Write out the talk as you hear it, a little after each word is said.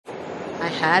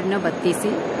have no batti si.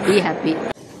 Be happy.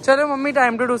 Chalo mummy,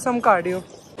 time to do some cardio.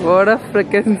 What a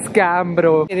freaking scam,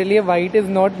 bro. Really, white is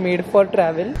not made for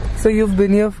travel. So you've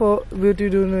been here for... What do you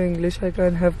do in English? I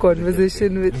can't have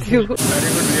conversation with you.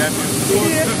 Very good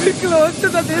reaction. Close to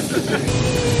the this.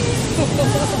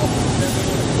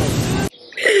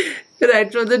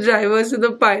 Right from the drivers to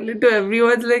the pilot to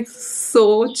everyone's like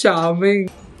so charming.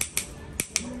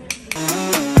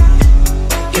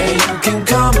 Yeah, you can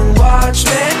come and watch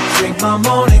me drink my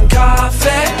morning coffee.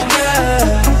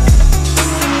 Yeah.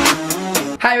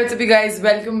 Hi, what's up you guys?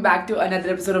 Welcome back to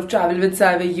another episode of Travel with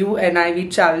Sai, where you and I, we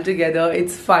travel together.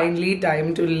 It's finally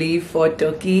time to leave for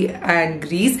Turkey and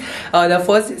Greece. The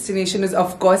first destination is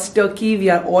of course Turkey. We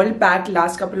are all packed.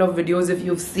 Last couple of videos if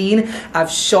you've seen,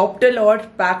 I've shopped a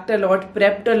lot, packed a lot,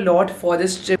 prepped a lot for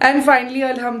this trip. And finally,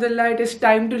 alhamdulillah, it is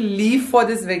time to leave for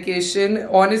this vacation.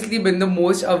 Honestly, been the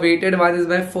most awaited one. This is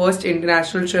my first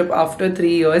international trip after 3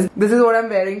 years. This is what I'm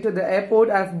wearing to the airport.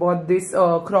 I've bought this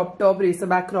crop top,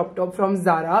 racerback crop top from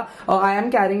Zara. I am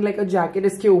carrying like a jacket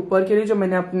इसके ऊपर के लिए जो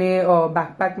मैंने अपने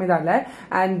backpack में डाला है,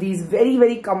 and these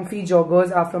very comfy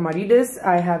joggers are from Adidas.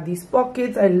 I have these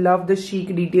pockets. I love the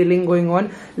chic detailing going on.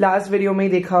 Last video में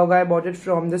देखा होगा, I bought it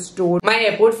from the store. My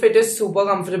airport fit is super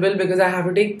comfortable because I have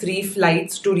to take 3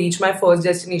 flights to reach my first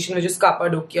destination, which is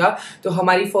Capadoccia. तो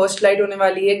हमारी first flight होने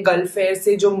वाली है Gulf Air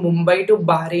से जो Mumbai to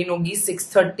Bahrain होगी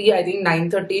 6:30. I think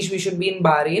 9:30 we should be in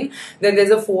Bahrain. Then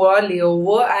there's a 4-hour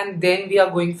layover, and then we are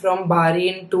going from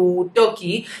Bahrain to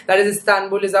Turkey. That is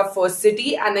Istanbul is our first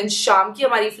city, and then शाम की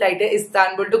हमारी flight है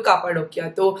Istanbul to Capadoccia.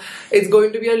 So it's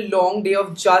going to be a long day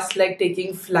of just like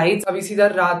taking flights. अभी सीधा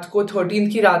रात को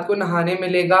 13th की रात को नहाने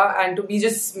मिलेगा, and to be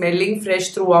just smelling fresh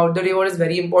throughout the day. What is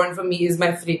very important for me is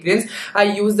my fragrance. I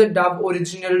use the Dove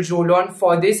Original Roll-On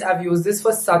for this. I've used this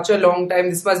for such a long time.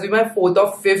 This must be my 4th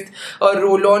or 5th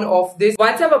roll-on of this.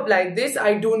 Once I've applied this,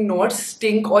 I do not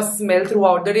stink or smell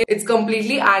throughout the day. It's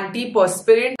completely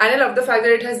anti-perspirant, and I love the fact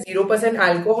that it has 0%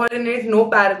 alcohol in it, no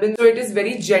parabens, so it is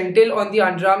very gentle on the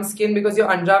underarm skin because your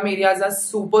underarm areas are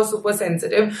super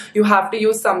sensitive. You have to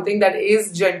use something that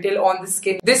is gentle on the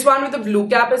skin. This one with the blue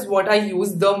cap is what I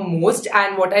use the most,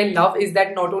 and what I love is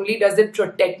that not only does it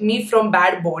protect me from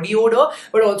bad body odor,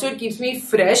 but also it keeps me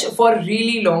fresh for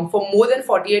really long. For more than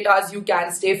 48 hours you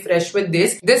can stay fresh with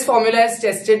this. This formula is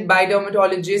tested by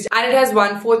dermatologists, and it has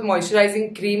 1/4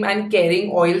 moisturizing cream and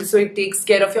caring oils, so it takes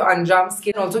care of your underarm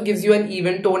skin, also gives you an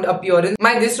even toned appearance.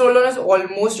 My this roll-on is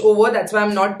almost over. That's why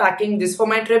I'm not packing this for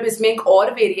my trip. इसमें एक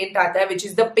और variant आता है, which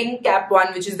is the pink cap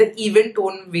one, which is the even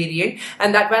tone variant,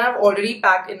 and that one I've already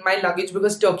packed in my luggage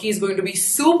because Turkey is going to be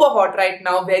super hot right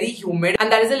now, very humid,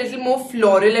 and that is a little more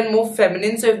floral and more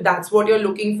feminine. So if that's what you're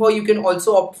looking for, you can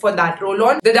also opt for that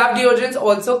roll-on. The Dove deodorants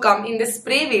also come in the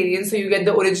spray variant, so you get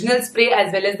the original spray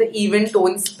as well as the even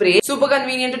tone spray. Super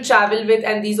convenient to travel with,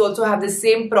 and these also have the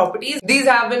same properties. These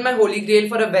have been my holy grail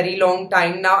for a very long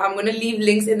time now. I'm going to leave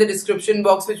links in the description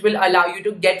box which will allow you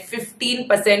to get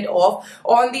 15% off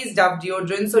on these Dove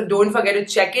deodorants. So don't forget to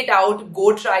check it out.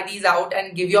 Go try these out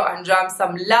and give your underarms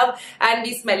some love and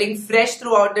be smelling fresh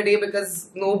throughout the day, because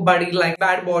nobody likes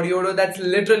bad body odor. That's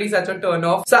literally such a turn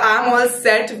off. So I'm all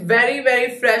set,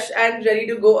 very fresh and ready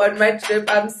to go on my trip.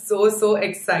 I'm so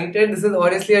excited. This is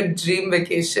honestly a dream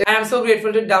vacation, and I'm so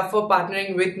grateful to Dove for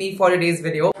partnering with me for today's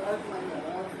video.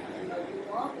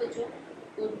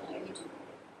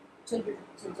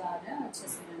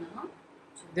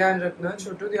 ध्यान रखना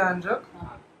छोटू, ध्यान रख,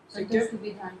 ठीक है?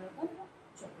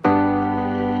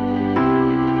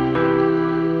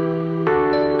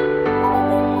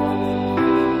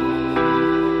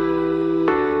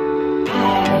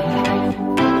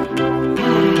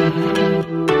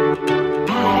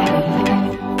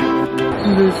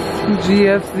 This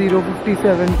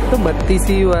GF057 तो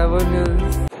 32 you have on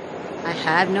yours. I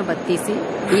have no batti si.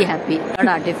 Be happy. Not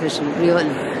artificial, real.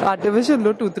 Artificial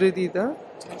no toothre thi tha.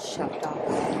 Shut up.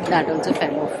 That also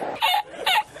fell off.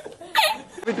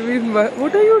 Between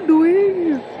what are you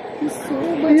doing?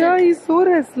 He's so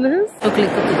restless. So click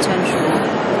the picture and show.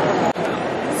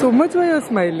 So much why you're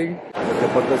smiling? The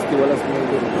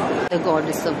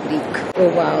goddess of Greek. Oh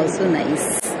wow, so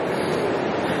nice.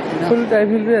 Full time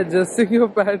he'll be adjusting your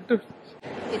pant.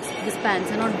 These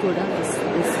pants are not good on this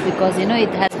because you know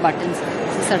it has buttons.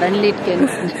 So suddenly it can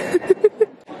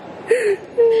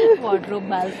wardrobe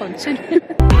malfunction.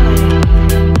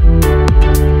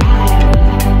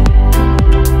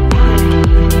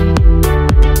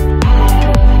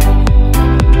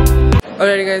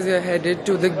 Alright guys, we are headed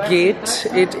to the gate.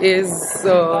 It is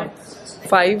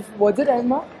 5, what's the time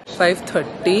now?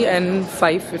 5:30 and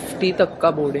 5:50 tak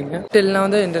ka boarding hai. Till now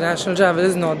the international travel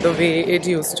is not the way it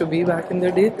used to be back in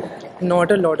the day.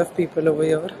 Not a lot of people over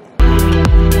here.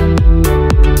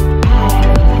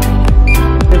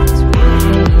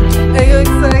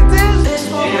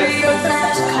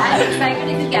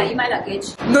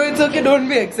 luggage. No, it's okay. Don't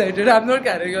be excited. I'm not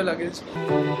carrying your luggage.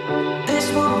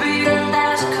 This will be your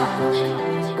last call.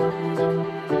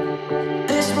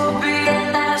 This will be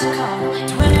your last call.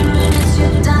 20 minutes,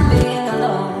 you're done being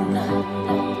alone.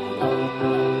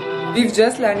 We've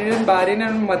just landed in Bahrain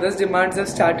and mother's demands have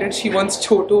started. She wants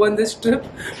Chotu on this trip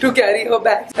to carry her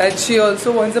bags. And she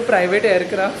also wants a private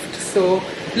aircraft. So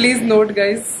please note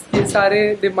guys, ये सारे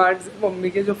demands mummy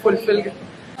के जो fulfill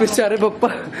बेचारे पप्पा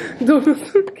दोनों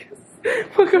suitcase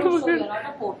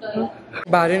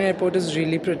Bahrain airport is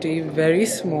really pretty, very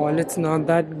small, it's not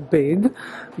that big,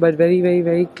 but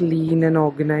very clean and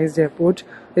organized airport.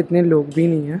 इतने लोग भी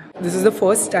नहीं है. This is the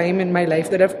first time in my life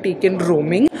that I've taken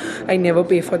roaming. I never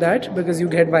pay for that because you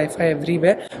get Wi-Fi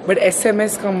everywhere. But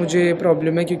SMS का मुझे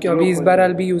problem है क्योंकि अभी इस बार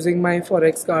I'll be using my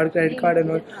forex card, credit card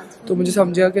and all. तो मुझे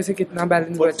समझेगा कैसे कितना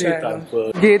बैलेंस बचा है.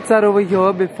 Gates are over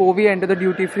here. Before we enter the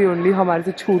duty free only, हमारे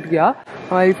से छूट गया.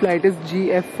 हमारी flight is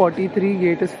GF43,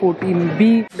 gate is 14B.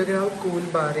 Look at how cool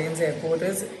Bahrain's airport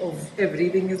is.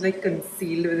 Everything is like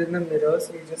concealed within the mirror,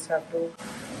 so you just have to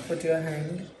put your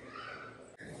hand.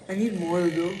 I need more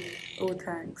though. Oh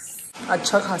thanks.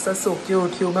 अच्छा खासा सो के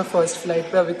उठी हूँ मैं first flight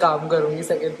पे. अभी काम करूँगी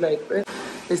सेकंड फ्लाइट पे.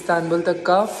 इस्तांबुल तक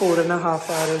का 4.5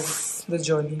 hours the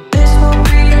journey.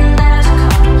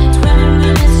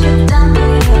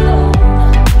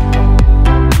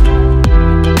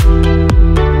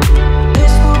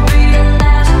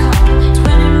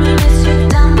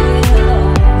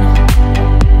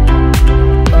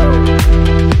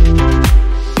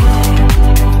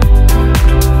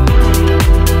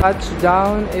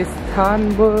 Touchdown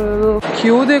Istanbul.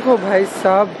 क्यों देखो भाई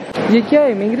साहब, ये क्या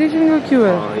इमिग्रेशन का क्यों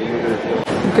है?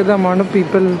 Look at the amount of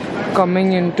people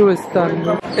coming into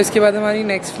Istanbul. इसके बाद हमारी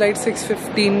next flight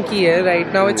 6:15 की है.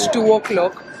 Right now it's 2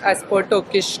 o'clock as per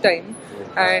Turkish time,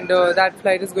 and that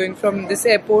flight is going from this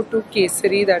airport to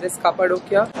Kayseri, that is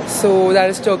Capadoccia. So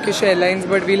that is Turkish Airlines,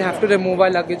 but we'll have to remove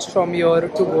our luggage from here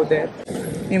to go there.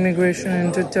 Immigration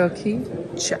into Turkey,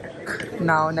 check.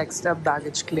 Now next up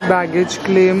baggage claim. Baggage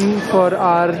claim for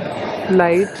our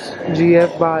flight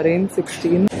GF Bahrain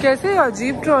 16. कैसे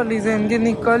अजीब trolleys हैं इनके,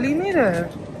 निकल ही नहीं रहे.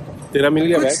 तेरा मिल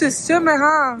गया कुछ बैग? सिस्टम है.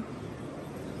 हाँ,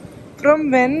 From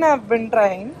when I've been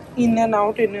trying in and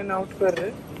out कर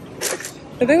रहे.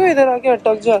 देखो इधर आके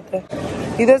अटक जाता है.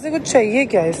 इधर से कुछ चाहिए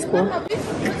क्या इसको?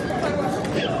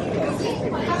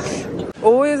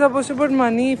 Oh, you're supposed to put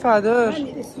money, father.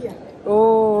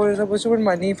 Oh, you're supposed to put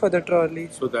money for the trolley.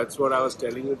 So that's what I was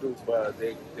telling you to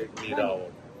take lira out.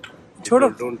 छोड़ो.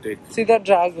 Don't take. सीधा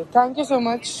drag it. Thank you so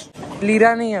much.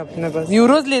 Lira नहीं है अपने पास.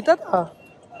 Euros लेता था.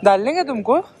 डाल लेंगे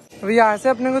तुमको. अभी यहाँ से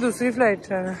अपने को दूसरी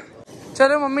फ्लाइट है.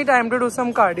 चलो mummy, time to do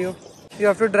some cardio. You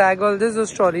have to drag all this.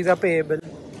 Those trolleys are payable.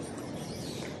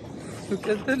 Look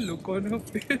at the look on her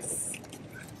face.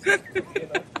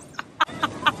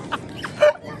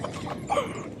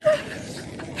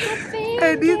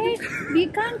 We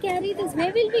can't carry this.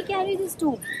 Where will we carry this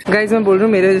to? Guys, मैं बोल रहा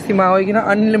हूँ मेरे जैसी माँ होगी ना,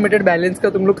 unlimited balance का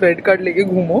तुम लोग क्रेडिट कार्ड लेके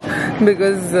घूमो,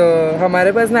 बिकॉज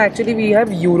हमारे पास ना actually we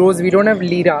have euros, we don't have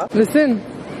lira. Listen,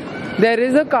 there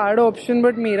is a card option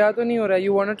but मेरा तो नहीं हो रहा.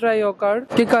 You want to try your card?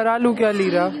 कि करा लूँ क्या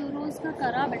लीरा? यूरोज का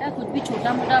करा बेटा, कुछ भी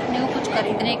छोटा मोटा अपने को कुछ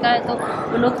खरीदने का है तो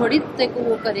वो लोग थोड़ी तेको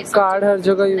वो करे. कार्ड हर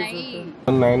जगह यूज होता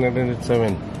है.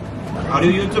 907. Are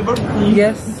you YouTuber?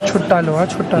 Yes. छुट्टा लो. हाँ,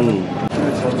 छुट्टा लो.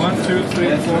 1, 2,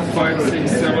 3, 4, 5,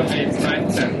 6, 7, 8, 9,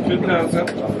 10, 2,000,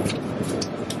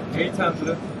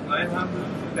 800,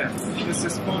 910. This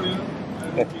is for you. I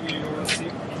will give you your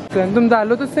receipt. तुम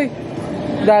डालो तो सही.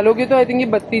 डालोगे तो आई थिंक ये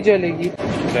बत्ती जलेगी.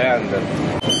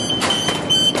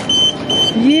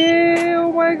 ये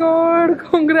oh my god,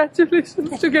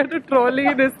 congratulations to get a trolley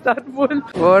in Istanbul.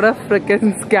 What a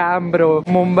freaking scam bro.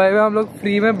 Mumbai में हम लोग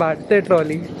फ्री में बांटते हैं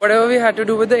trolley. Whatever we had to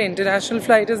do with the international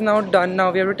flight is now done. Now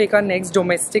we have to take our next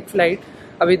domestic flight.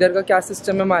 अब इधर का क्या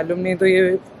सिस्टम है मालूम नहीं, तो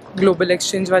ये ग्लोबल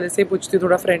एक्सचेंज वाले से पूछती,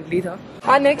 थोड़ा फ्रेंडली था.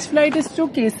 Our next flight is to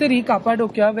Kayseri,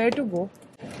 Capadoccia. Where to go?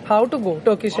 How to go?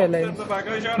 Turkish Airlines.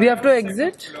 We have to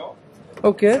exit.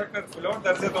 Okay. Second floor,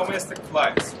 that's the domestic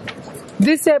flights.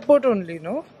 This airport only,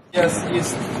 no? Yes,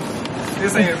 east.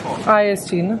 This airport.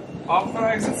 IST, no? After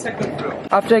exit, second floor.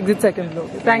 After exit second floor.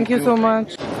 Thank you so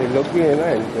much. ये लोग भी है ना,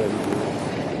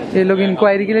 ये लोग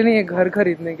inquiry के लिए नहीं, ये घर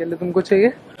खरीदने के लिए. तुमको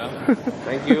चाहिए?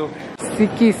 Thank you.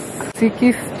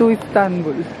 Sikis to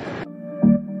Istanbul.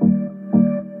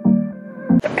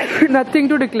 Nothing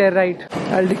to declare, right?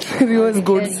 I'll declare you as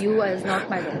good. You as not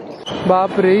my daughter.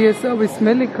 बाप रे, ये सब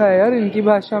इसमें लिखा है यार. इनकी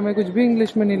भाषा में कुछ भी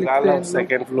इंग्लिश में नहीं लिखते हैं.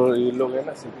 सेकंड फ्लोर ये लोग है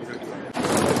ना.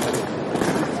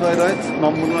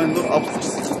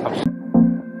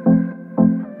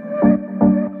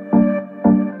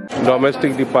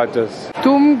 Domestic departures.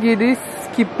 तुम गिरीश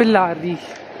स्किपलारी,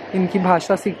 इनकी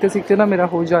भाषा सीखते सीखते ना मेरा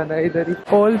हो जाना है इधर ही.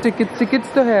 All tickets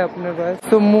तो है अपने पास.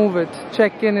 So move it.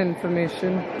 Check in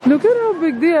information. Look at how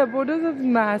big the airport is. It's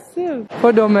massive.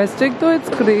 For domestic though it's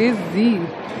crazy.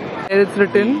 Here it's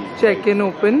written check in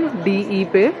open DE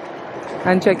पे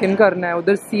and check in करना है.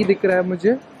 उधर C दिख रहा है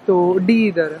मुझे तो D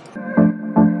इधर है.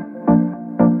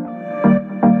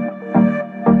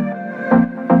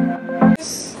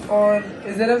 Or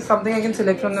is there something I can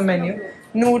select from the menu?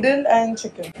 Noodle and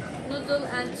chicken. Noodle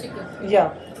and chicken.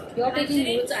 Yeah. You're taking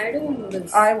noodles. I don't want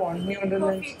noodles. I want noodle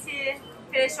and Coffee, tea,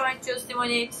 fresh orange juice,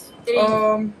 lemonade,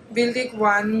 drink. we'll take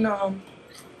one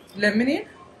lemonade.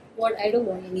 What? I don't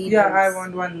want any. Yeah, I noodles.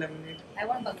 want one lemonade. I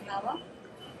want baklava.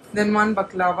 Then one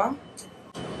baklava.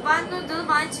 One noodle,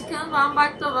 one chicken, one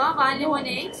baklava, one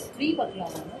lemonade, 3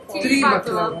 baklava. No? Three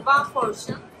baklava, baklava. one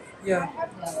portion. Yeah.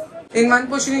 In one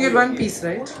portion you get one piece,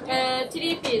 right?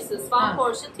 3 pieces, one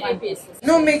portion, 3 pieces.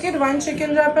 No, make it one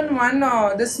chicken wrap and one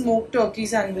the smoked turkey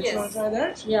sandwich. Yes. You want to try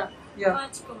that? Yeah. Yeah. One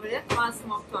chicken wrap, one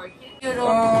smoked turkey. Euro.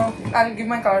 I'll give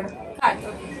my card. Card,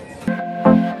 okay.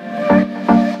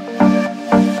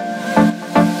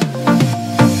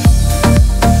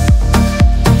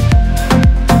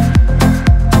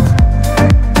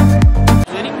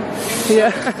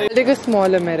 Yeah. I'll take a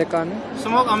small Americano.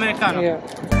 Smoke Americano. Yeah.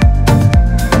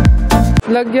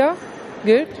 लग गया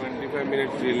gate 25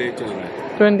 minutes delay चल रहा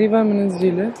है. 25 minutes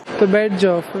delay. तो बैठ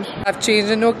जाओ फिर. I've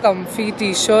changed into a comfy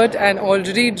t-shirt and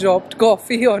already dropped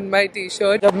coffee on my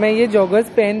t-shirt. जब मैं ये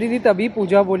joggers पहन रही थी तभी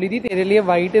पूजा बोली थी तेरे लिए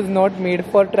white is not made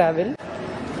for travel.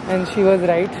 And she was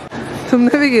right.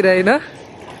 तुमने भी गिराई ना?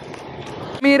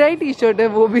 मेरा ही t-shirt है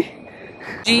वो भी.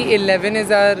 G11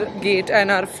 is our gate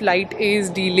and our flight is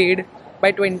delayed by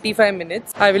 25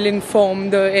 minutes. I will inform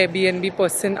the Airbnb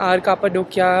person. Our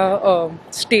Capadoccia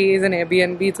stay is an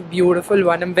Airbnb. It's a beautiful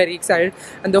one. I'm very excited.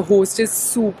 And the host is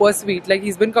super sweet. Like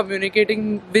he's been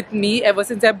communicating with me ever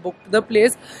since I booked the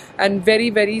place. And very,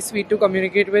 very sweet to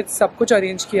communicate with. सब कुछ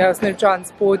arrange किया उसने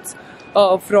transports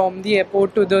from the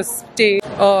airport to the stay.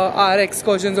 Our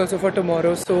excursions also for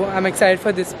tomorrow. So I'm excited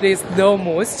for this place the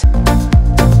most.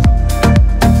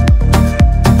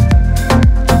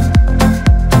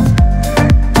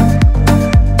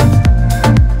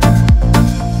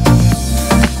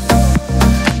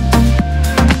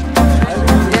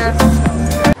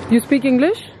 You speak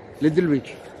English? Little bit.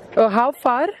 How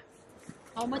far?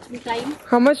 How much time?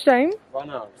 How much time? 1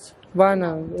 hour. 1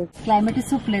 hour. Okay. Climate is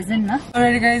so pleasant, na?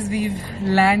 Alright guys, we've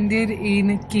landed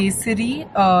in Kesari.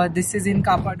 This is in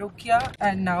Capadoccia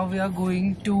and now we are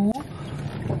going to...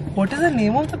 What is the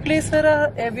name of the place where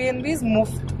our Airbnb is?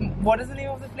 What is the name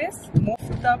of the place?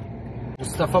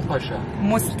 Mustafa Pasha.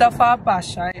 Mustafa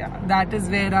Pasha, yeah. That is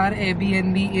where our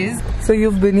Airbnb is. So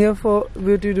you've been here for...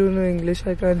 What you do know English?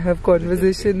 I can't have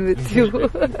conversation with you.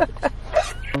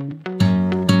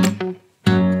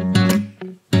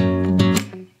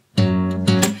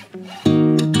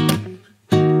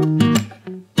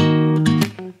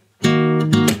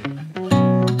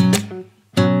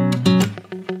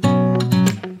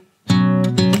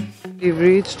 We've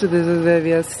reached, this is where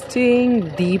we are staying,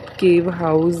 Deep Cave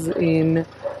House in,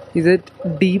 is it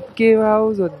Deep Cave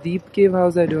House or Deep Cave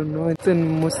House? I don't know. It's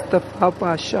in Mustafa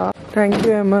Pasha. Thank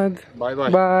you, Ahmad. Bye bye.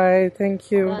 Bye.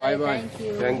 Thank you. Bye bye. Thank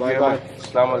you. Thank you. Bye.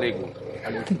 Assalamu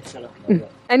alaikum.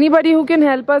 Anybody who can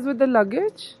help us with the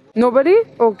luggage? Nobody?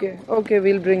 Okay. Okay,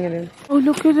 we'll bring it in. Oh,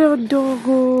 look at your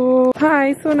doggo.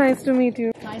 Hi, so nice to meet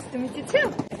you. Nice to meet you too.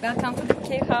 Welcome to the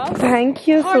cave house. Thank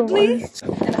you so much.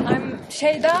 And I'm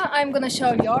Shayda. I'm gonna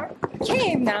show your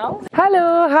cave now.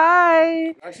 Hello,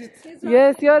 hi.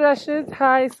 Yes, you're Rashid.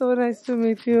 Hi, so nice to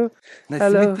meet you. Nice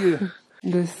Hello. to meet you.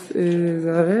 This is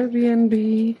our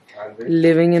Airbnb.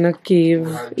 Living in a cave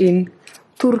in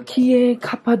Turkey,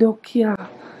 Cappadocia.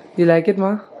 You like it,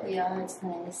 Ma? Yeah, it's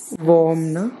nice.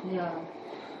 Warm, na? Yeah.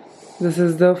 This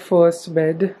is the first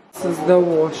bed. This is the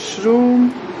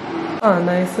washroom. Ah,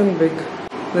 nice and big.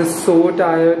 This is so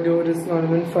tired, dude. It's not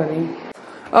even funny.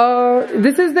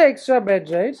 This is the extra bed,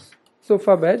 right?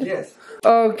 Sofa bed. Yes.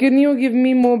 Can you give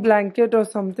me more blanket or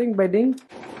something? Bedding?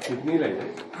 Give me like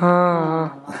this.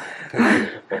 Ah.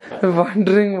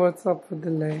 Wondering what's up with the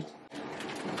light.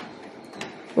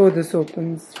 Oh, this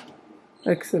opens.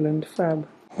 Excellent. Fab.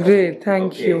 Great.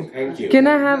 Thank you. Thank you. Can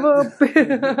I have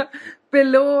a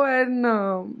pillow and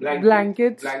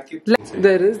blankets? Blanket.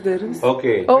 There is.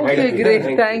 Okay. Okay, Thank you.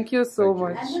 great. Thank you so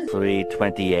much.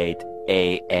 3:28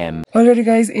 a.m. Alrighty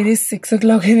guys, it is 6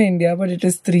 o'clock in India, but it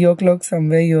is 3 o'clock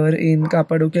somewhere here in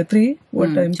Cappadocia. 3?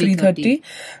 What time? 3:30.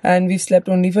 And we slept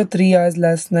only for 3 hours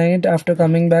last night. After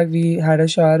coming back, we had a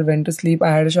shower, went to sleep.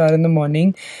 I had a shower in the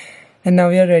morning. And now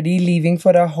we are ready, leaving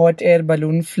for our hot air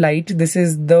balloon flight. This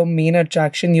is the main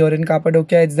attraction here in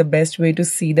Capadoccia. It's the best way to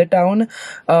see the town.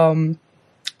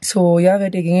 So yeah, we're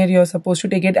taking it. You're supposed to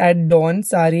take it at dawn.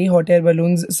 सारे hot air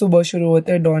balloons सुबह शुरू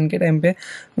होते हैं dawn के time पे.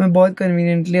 मैं बहुत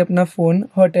conveniently अपना phone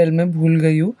hotel में भूल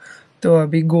गई हूँ. तो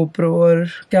अभी GoPro और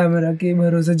कैमरा के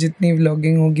भरोसे जितनी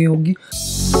vlogging होगी.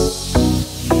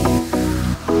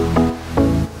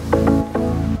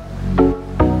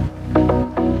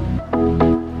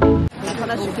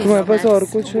 तुम्हारे पास और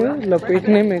कुछ है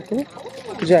लपेटने में को?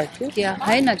 जैकेट क्या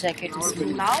है ना जैकेट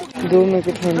इसमें? दो मेरे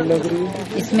को ठंड लग रही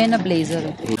है. इसमें ना ब्लेजर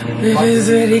है. It is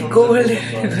very cold.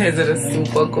 It is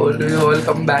super cold. We all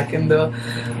come back in the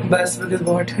bus because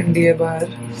बहुत ठंडी है बाहर.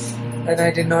 And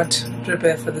I did not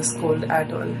prepare for this cold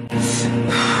at all.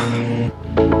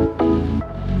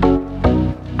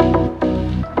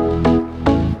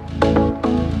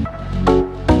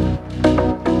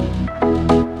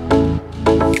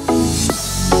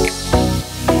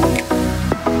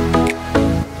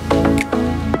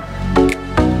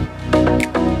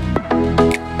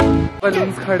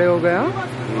 Balloons खड़े हो गया.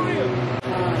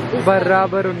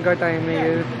 बराबर उनका टाइम है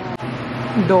ये.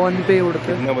 डॉन पे उड़ते.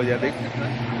 कितना बजे देख?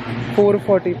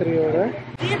 4:43 हो रहा है.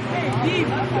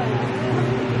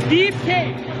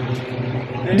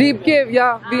 Deep cave,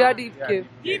 yeah, we are deep cave.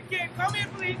 Deep cave, come here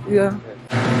please. Yeah.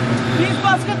 This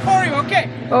basket for you, okay?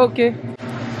 Okay.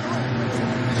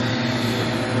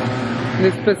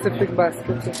 This specific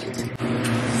basket.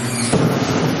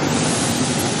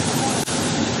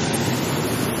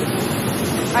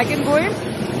 I can go in?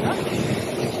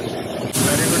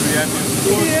 Very good, we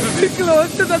are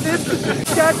close to this.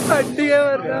 क्या ठंडी है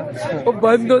वरना वो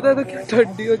बंद होता है तो क्या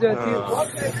ठंडी हो जाती है.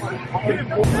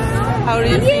 How do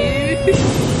you feel?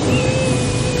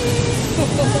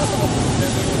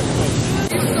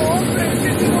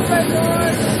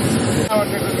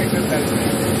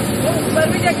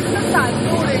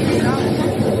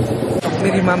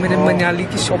 मेरी माँ मेरे मनाली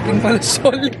की शॉपिंग वाला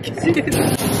शॉल लेके.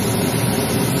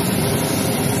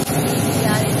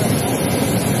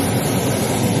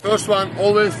 First one,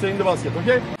 always stay in the basket,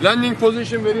 okay? Landing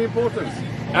position very important.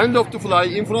 End of the fly,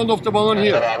 in front of the balloon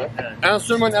here.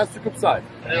 Instrument has to keep side.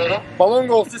 Balloon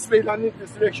goes this way, landing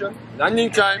this direction. Landing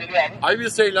time, I will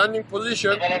say landing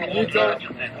position, meter,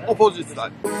 opposite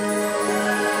side.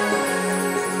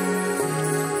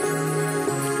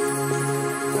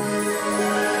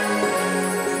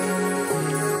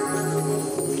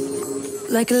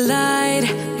 Like a light,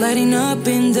 lighting up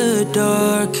in the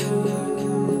dark.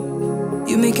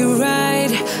 You make it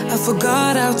right, I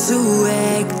forgot how to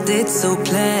act, it's so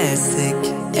plastic.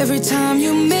 Every time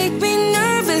you make me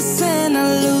nervous and I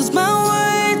lose my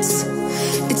words.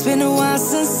 It's been a while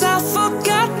since I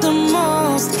forgot the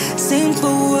most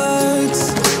simple words.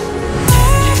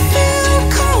 I feel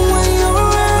calm when you're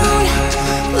around,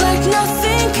 like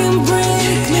nothing can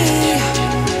break me.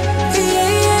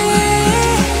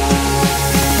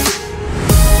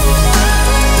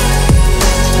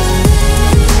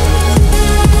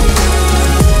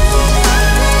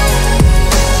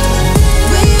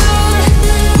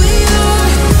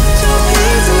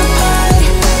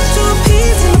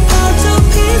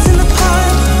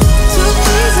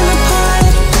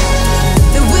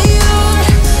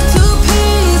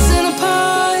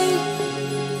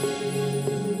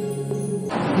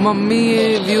 Mummy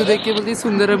ये view देख के बोलती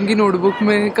सुंदरम की notebook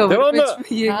में cover page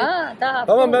ये.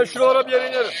 Tamam ben şuralara bir yere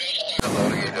inerim.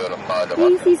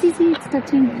 See, it's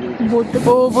touching. Both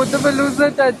the balloons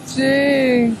are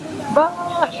touching.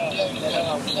 Bye.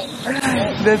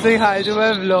 They're saying hi to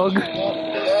my vlog.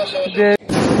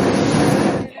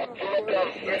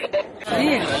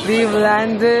 We've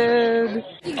landed.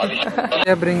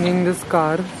 They're bringing this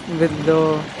car with the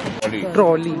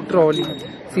trolley.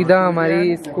 सीधा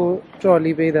हमारी इसको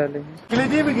trolley पे ही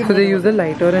डालेंगे. So they use the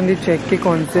lighter and they check कि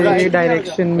कौन से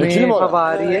direction में हवा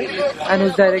आ रही है and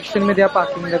उस डायरेक्शन में they are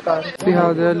parking the car. See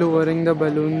how they are lowering the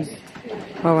balloons.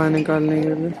 हवा निकालने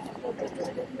के लिए.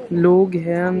 लोग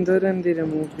हैं अंदर and they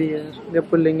remove the air. They are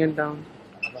pulling it down.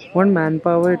 What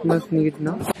manpower it must need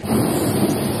now.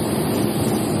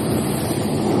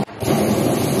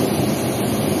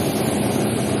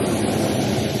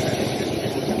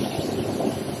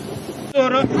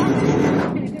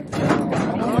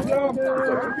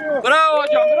 Bravo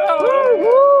hocam, bravo.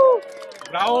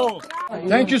 Bravo.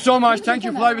 Thank you so much. Thank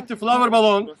you, Fly with the flower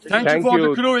balloon. Thank you for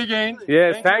the crew again.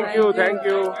 Yes, thank you.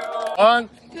 1,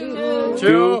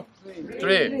 2,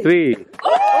 3.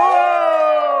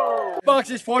 Box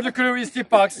is for the crew, is tip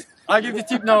box. I give the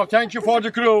tip now. Thank you for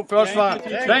the crew. First one.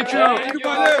 Thank you.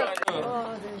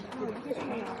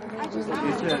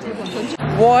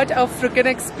 What a freaking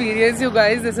experience, you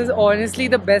guys. This is honestly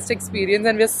the best experience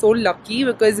and we are so lucky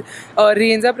because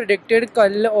rains are predicted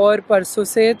kal aur parso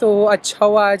se, to acha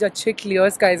hua aaj अच्छे clear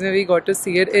skies mein we got to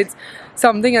see it. It's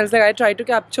something else. Like I tried to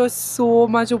capture so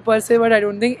much upar se, but I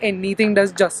don't think anything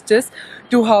does justice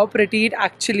to how pretty it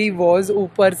actually was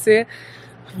upar se.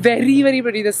 Very, very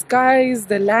pretty. The skies,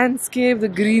 the landscape, the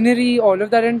greenery, all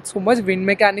of that, and so much wind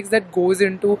mechanics that goes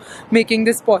into making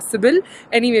this possible.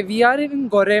 Anyway, we are in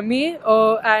Goreme,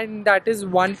 and that is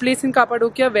one place in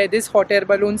Cappadocia where this hot air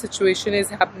balloon situation is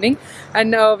happening.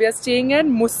 And we are staying at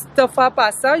Mustafa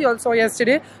Pasa. You all saw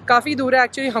yesterday. काफी दूर है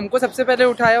actually. हमको सबसे पहले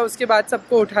उठाया, उसके बाद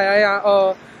सबको उठाया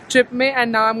यहाँ trip में.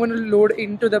 And now I'm going to load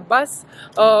into the bus.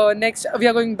 Next, we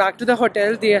are going back to the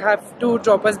hotel. They have to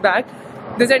drop us back.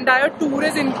 This entire tour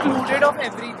is included of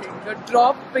everything. The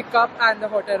drop, pickup and the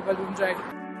hot air balloon ride.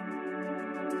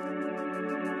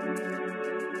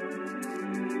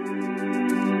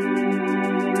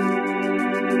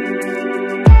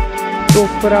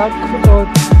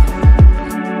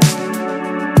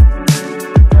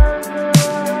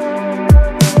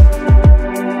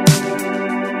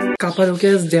 Cappadocia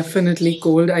is definitely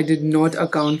cold. I did not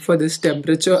account for this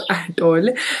temperature at all.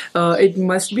 It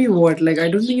must be what? Like, I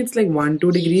don't think it's like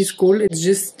 1-2 degrees cold. It's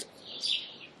just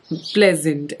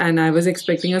pleasant. And I was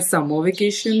expecting a summer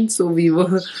vacation, so we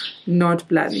were not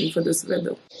planning for this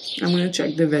weather. I'm going to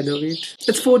check the weather, wait.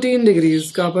 It's 14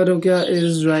 degrees. Cappadocia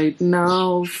is right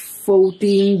now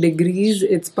 14 degrees.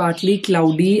 It's partly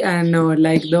cloudy and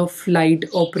like the flight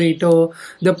operator,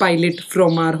 the pilot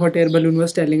from our hot air balloon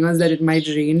was telling us that it might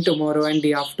rain tomorrow and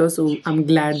day after. So I'm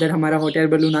glad that hamara hot air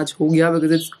balloon aaj ho gaya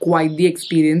because it's quite the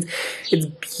experience. It's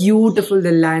beautiful,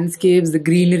 the landscapes, the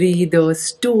greenery, the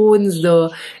stones, the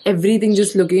everything,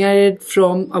 just looking at it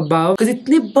from above. Because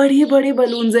itne bade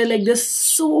balloons are like, they're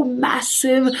so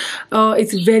massive.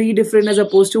 It's very different as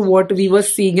opposed to what we were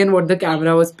seeing and what the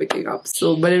camera was picking up.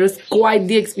 So, but it was quite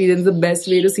the experience, the best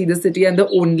way to see the city, and the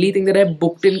only thing that I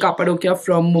booked in Cappadocia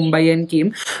from Mumbai and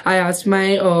came. I asked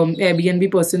my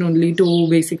Airbnb person only to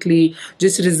basically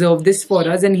just reserve this for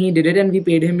us, and he did it, and we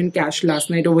paid him in cash last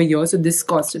night over here. So this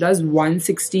costed us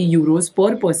 160 euros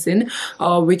per person,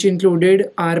 which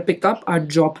included our pickup, our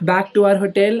drop back to our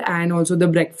hotel, and also the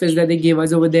breakfast that they gave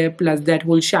us over there, plus that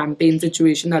whole champagne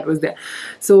situation that was there.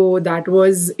 So that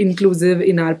was inclusive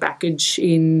in our package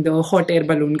in the hot air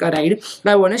balloon ka ride.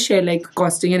 I want to share like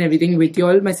costing and everything with you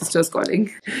all. My sister's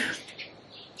calling.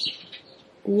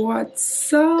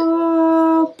 What's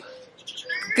up?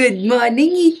 Good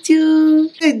morning, Ichu.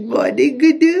 Good morning,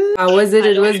 Gudu. How was it?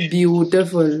 It was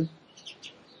beautiful.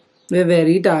 We're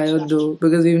very tired though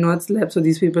because we've not slept, so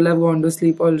these people have gone to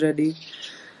sleep already.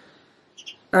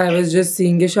 I was just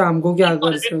seeing कि शाम को क्या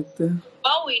कर सकते हैं.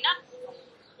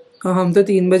 हम तो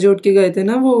 3 बजे उठ के गए थे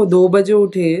ना, वो 2 बजे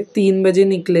उठे, 3 बजे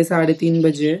निकले, 3:30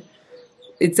 बजे.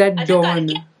 It's at dawn.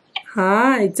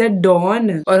 हाँ, it's at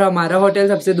dawn. और हमारा होटल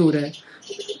सबसे दूर है.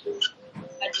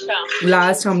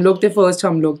 लास्ट हम लोग थे, फर्स्ट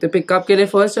हम लोग थे, पिकअप के लिए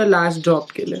फर्स्ट और लास्ट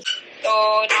ड्रॉप के लिए. तो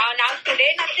now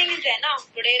today nothing is there ना,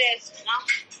 today rest ना.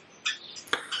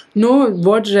 No,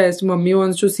 what rest? Mummy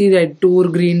wants to see red tour,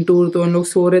 green tour. तो उन लोग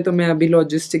सो रहे, तो मैं अभी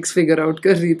logistics figure out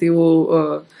कर रही थी.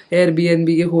 वो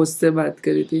Airbnb के host से बात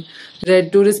कर रही थी.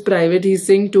 Red tour is private. He's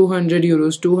saying 200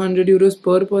 euros. 200 euros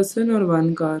per person or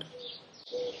 1 car.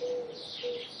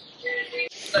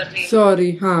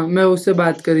 Sorry, हाँ, मैं उससे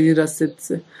बात कर रही थी, रसिद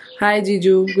से. Hi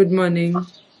जीजू, good morning.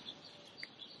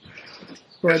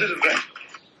 What?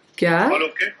 क्या? All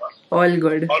okay? All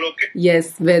good. All okay?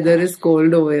 Yes, weather is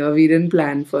cold over here. We didn't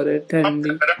plan for it.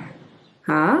 ठंडी.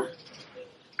 हाँ?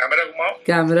 कैमरा घुमाओ.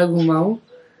 कैमरा घुमाओ.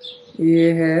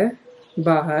 ये है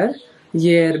बाहर.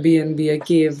 ये Airbnb है,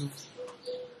 cave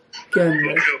के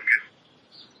अंदर. Okay.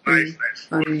 Nice.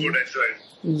 Good enjoy.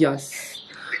 Yes.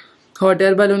 Hot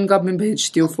air balloon का मैं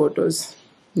भेजती हूँ फोटोज.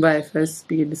 वाईफाई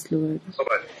स्पीड स्लो है.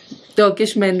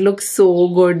 Turkish men look so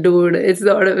good, dude. It's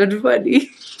not even funny.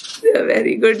 They're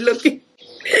very good looking.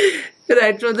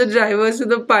 Right from the drivers to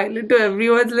the pilot to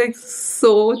everyone's like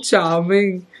so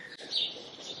charming.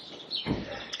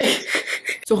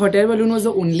 So hot air balloon was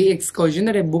the only excursion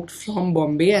that I booked from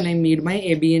Bombay, and I made my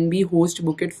Airbnb host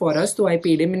book it for us. So I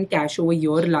paid him in cash over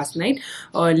here last night.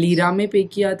 Lira में pay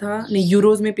किया था, नहीं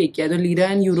euros में pay किया. तो lira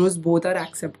and euros both are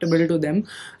acceptable to them,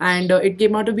 and it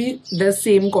came out to be the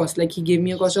same cost. Like he gave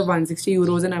me a cost of 160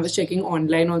 euros, and I was checking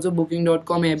online also,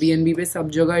 booking.com, Airbnb पे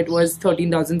सब जगह it was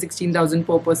 13,000, 16,000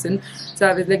 per person. So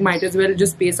I was like, might as well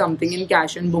just pay something in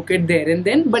cash and book it there and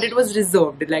then. But it was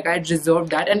reserved. Like I had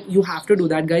reserved that, and you have to do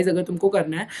that, guys. अगर तुमको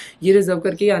करना है है ये reserve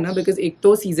करके ही आना, because एक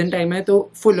तो सीजन टाइम है तो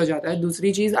फुल हो जाता है.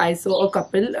 दूसरी चीज, I saw a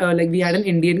couple, like we had an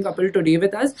Indian couple today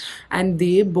with us and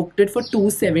they booked it for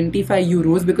 275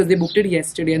 euros because they booked it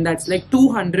yesterday and that's like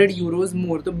 200 euros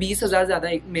मोर. तो 20,000 ज़्यादा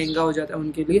महंगा हो जाता है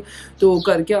उनके लिए. तो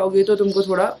करके आओगे तो तुमको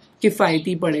थोड़ा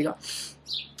किफ़ायती पड़ेगा.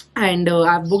 And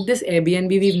I've booked this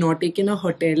Airbnb. We've not taken a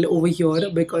hotel over here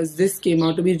because this came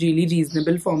out to be really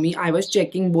reasonable for me. I was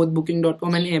checking both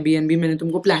booking.com and Airbnb. मैंने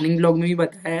तुमको planning vlog में भी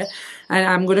बताया है. And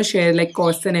I'm gonna share like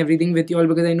costs and everything with you all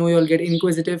because I know you all get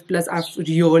inquisitive. Plus I've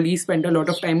really spent a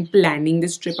lot of time planning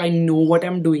this trip. I know what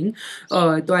I'm doing.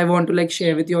 So I want to like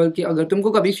share with you all कि अगर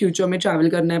तुमको कभी future में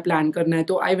travel करना है, plan करना है,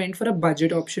 तो I went for a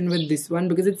budget option with this one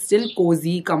because it's still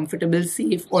cozy, comfortable,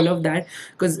 safe, all of that.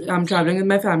 Because I'm traveling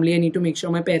with my family, I need to make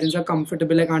sure my parents are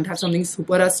comfortable. I can't have something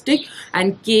super rustic.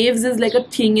 And caves is like a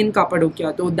thing in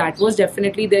Capadoccia. So that was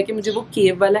definitely there कि मुझे वो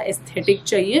cave वाला aesthetic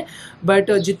चाहिए.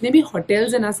 But जितने भी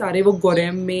hotels हैं ना सारे वो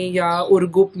गोरेम में या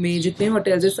उर्गुप में जितने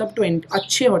hotels हैं सब 20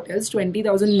 अच्छे hotels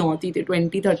 20,000 नॉट ही थे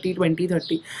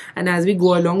 20-30. And as we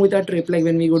go along with our trip, like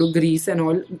when we go to Greece and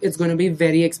all, it's going to be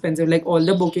very expensive. Like all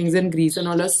the bookings in Greece and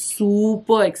all are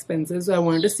super expensive. So I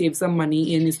wanted to save some money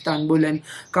in Istanbul and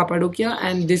Cappadocia,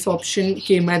 and this option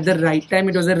came at the right time.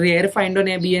 It was a rare find on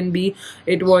Airbnb.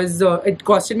 It was it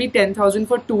costed me 10,000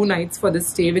 for 2 nights for the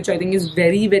stay, which I think is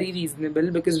very, very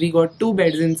reasonable because we got 2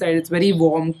 beds inside. It's very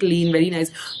warm, clean, very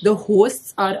nice. The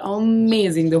hosts are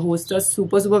amazing. The hosts are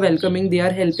super, super welcoming. They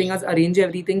are helping us arrange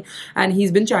everything, and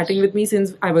he's been chatting with me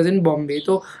since I was in Bombay.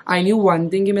 So I knew one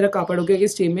thing कि मेरा Cappadocia के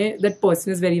stay में that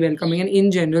person is very welcoming, and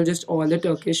in general just all the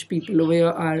Turkish people over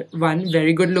here are 1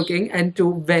 very good looking and 2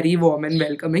 very warm and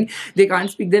welcoming. They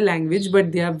can't speak their language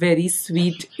but they are very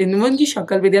sweet. In उनकी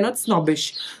शक्ल पे they are not snobbish.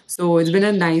 So it's been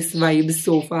a nice vibe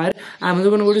so far. I'm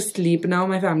also gonna go to sleep now.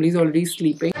 My family is already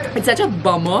sleeping. It's such a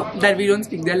bummer that we don't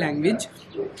speak their language,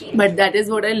 but that is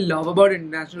what I love about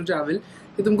international travel.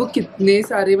 कि तुमको कितने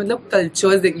सारे मतलब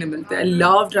cultures देखने मिलते हैं. I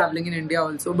love traveling in India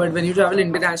also, but when you travel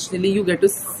internationally, you get to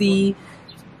see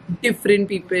different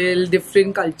people,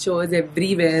 different cultures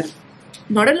everywhere.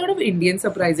 Not a lot of Indians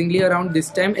surprisingly around this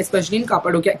time, especially in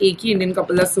Cappadocia. एक ही Indian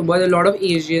couple are सुबह. A lot of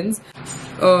Asians.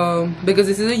 Because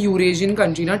this is a Eurasian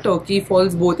country ना, Turkey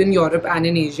falls both in Europe and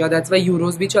in Asia. That's why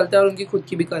euros भी चलता है और उनकी खुद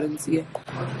की भी currency है.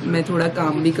 मैं थोड़ा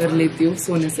काम भी कर लेती हूँ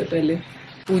सोने से पहले.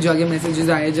 पूजा के messages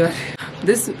आए जा रहे.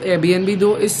 This Airbnb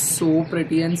though is so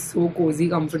pretty and so cozy,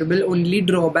 comfortable. Only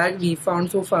drawback we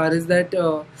found so far is that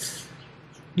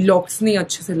locks नहीं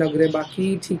अच्छे से लग रहे.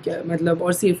 बाकी ठीक है मतलब,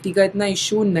 और सेफ्टी का इतना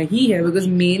इशू नहीं है बिकॉज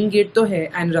मेन गेट तो है.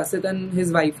 And रसित and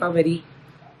his wife are very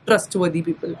trustworthy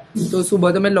people. तो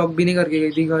सुबह तो मैं लॉक भी नहीं करके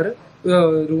गई थी घर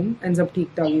रूम, एंड सब ठीक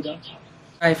ठाक ही था.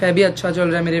 वाईफाई भी अच्छा चल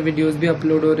रहा है, मेरे वीडियोस भी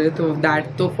अपलोड हो रहे हैं. तो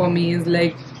दैट तो for me is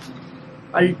like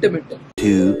ultimate.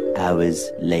 2 hours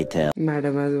later.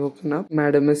 Madam has woken up.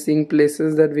 Madam is seeing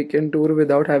places that we can tour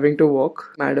without having to walk.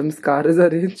 Madam's car is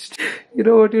arranged. You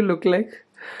know what you look like?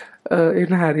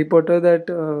 In Harry Potter,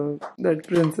 that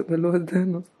principal was there,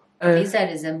 no? At least I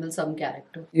resemble some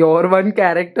character. You're one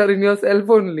character in yourself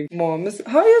only. Mom is...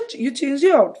 How you changed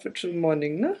your outfit from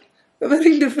morning, na? You're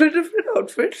wearing different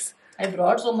outfits. I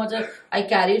brought so much. I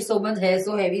carried so much hair,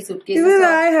 so heavy suitcase. Even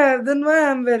I have. Then why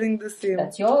I'm wearing the same?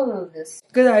 That's your this.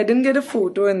 Because I didn't get a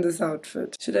photo in this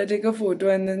outfit. Should I take a photo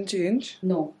and then change?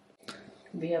 No.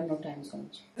 We have no time so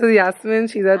much. So Yasmin,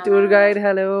 she's a tour guide.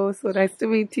 Hello. So nice to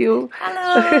meet you.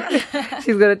 Hello.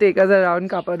 She's going to take us around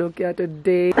Cappadocia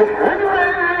today.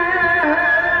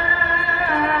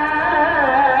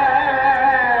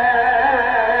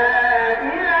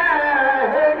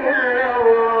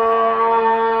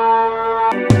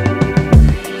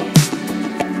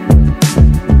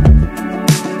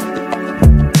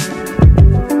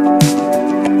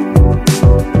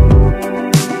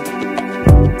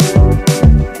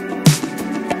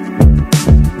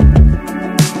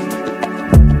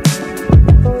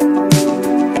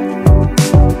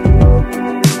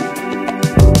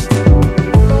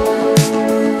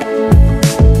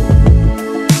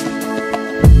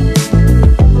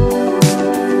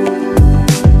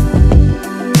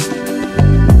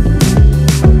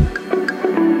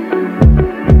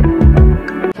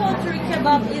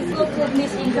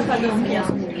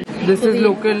 This is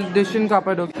local dish in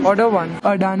Capadoccia. Order 1.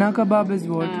 Adana kebab is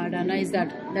what? Adana is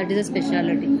that is a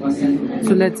specialty.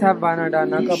 So let's have one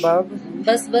Adana kebab.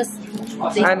 बस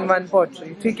and one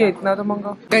pottery. ठीक है, इतना तो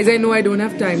मंगा. Guys, I know I don't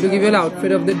have time to give you an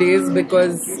outfit of the days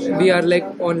because we are like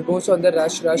almost on the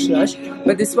rush.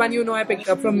 But this one, you know, I picked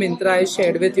up from Myntra. I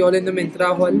shared with you all in the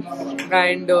Myntra haul.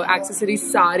 And accessories,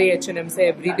 sare H&M से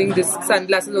everything. This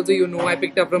sunglasses also, you know, I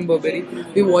picked up from Burberry.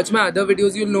 If you watch my other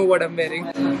videos, you'll know what I'm wearing.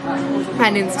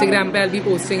 And Instagram पे I'll be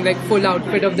posting like full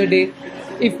outfit of the day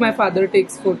if my father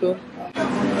takes photo.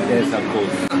 Yes, of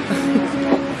course.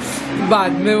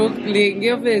 बाद में वो लेंगे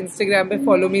और फिर Instagram पे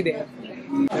follow me there.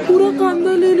 पूरा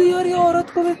कांदा ले लिया यार, ये औरत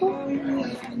को देखो,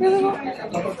 ये देखो.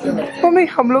 मम्मी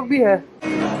हम लोग भी है.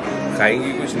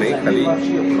 खाएंगी कुछ नहीं, खाली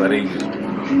मरेंगी.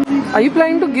 Are you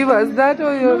planning to give us that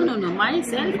or you? No,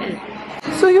 myself.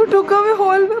 So you took away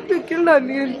all the pickled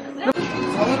onion.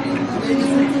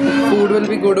 Food will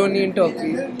be good only in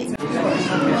Turkey.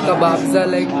 Kebabs are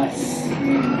like.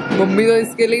 Mummy तो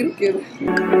इसके लिए रुके थे.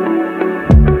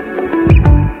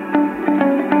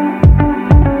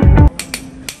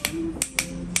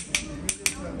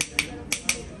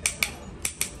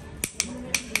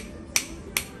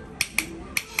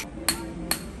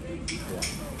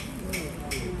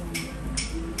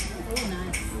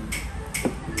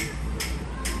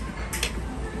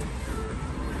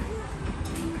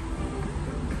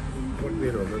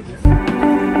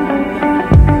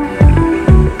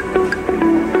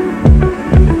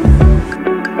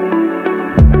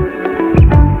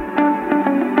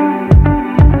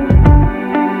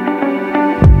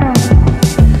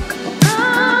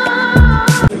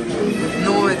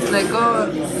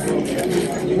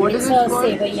 What is it called?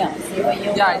 Sevaiya.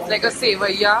 Yeah, it's like a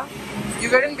sevaiya. You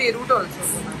get in Beirut also.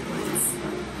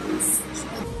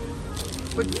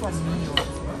 Good for me.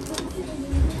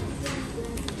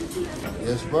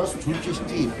 Yes, boss. Turkish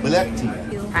tea, black tea.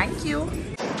 Thank you.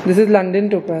 This is London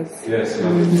topaz. Yes.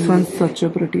 This one's such a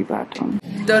pretty pattern.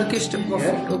 Turkish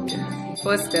coffee. Okay.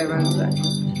 First time I'm that.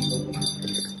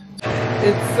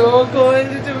 It's so cool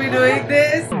to be doing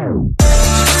this.